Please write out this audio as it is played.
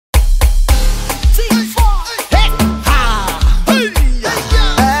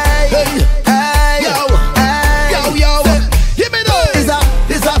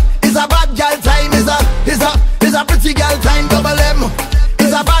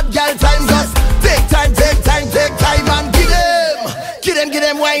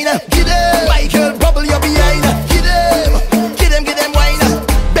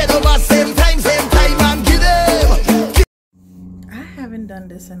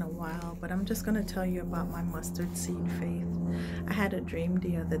in a while, but I'm just going to tell you about my mustard seed faith. I had a dream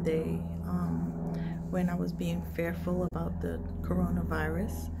the other day when I was being fearful about the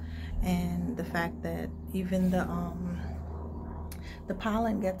coronavirus and the fact that even the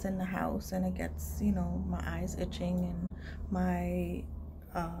pollen gets in the house and it gets, my eyes itching and my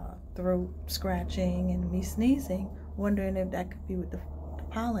throat scratching and me sneezing, wondering if that could be with the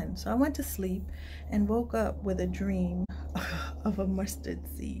pollen. So I went to sleep and woke up with a dream of a mustard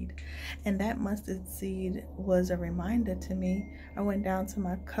seed, and that mustard seed was a reminder to me. I went down to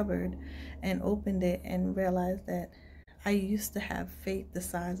my cupboard and opened it and realized that I used to have faith the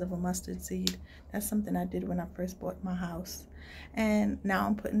size of a mustard seed. That's something I did when I first bought my house, and now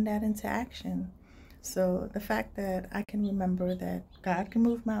I'm putting that into action. So the fact that I can remember that God can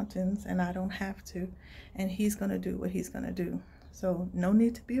move mountains and I don't have to, and He's going to do what He's going to do. So no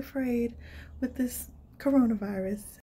need to be afraid with this coronavirus.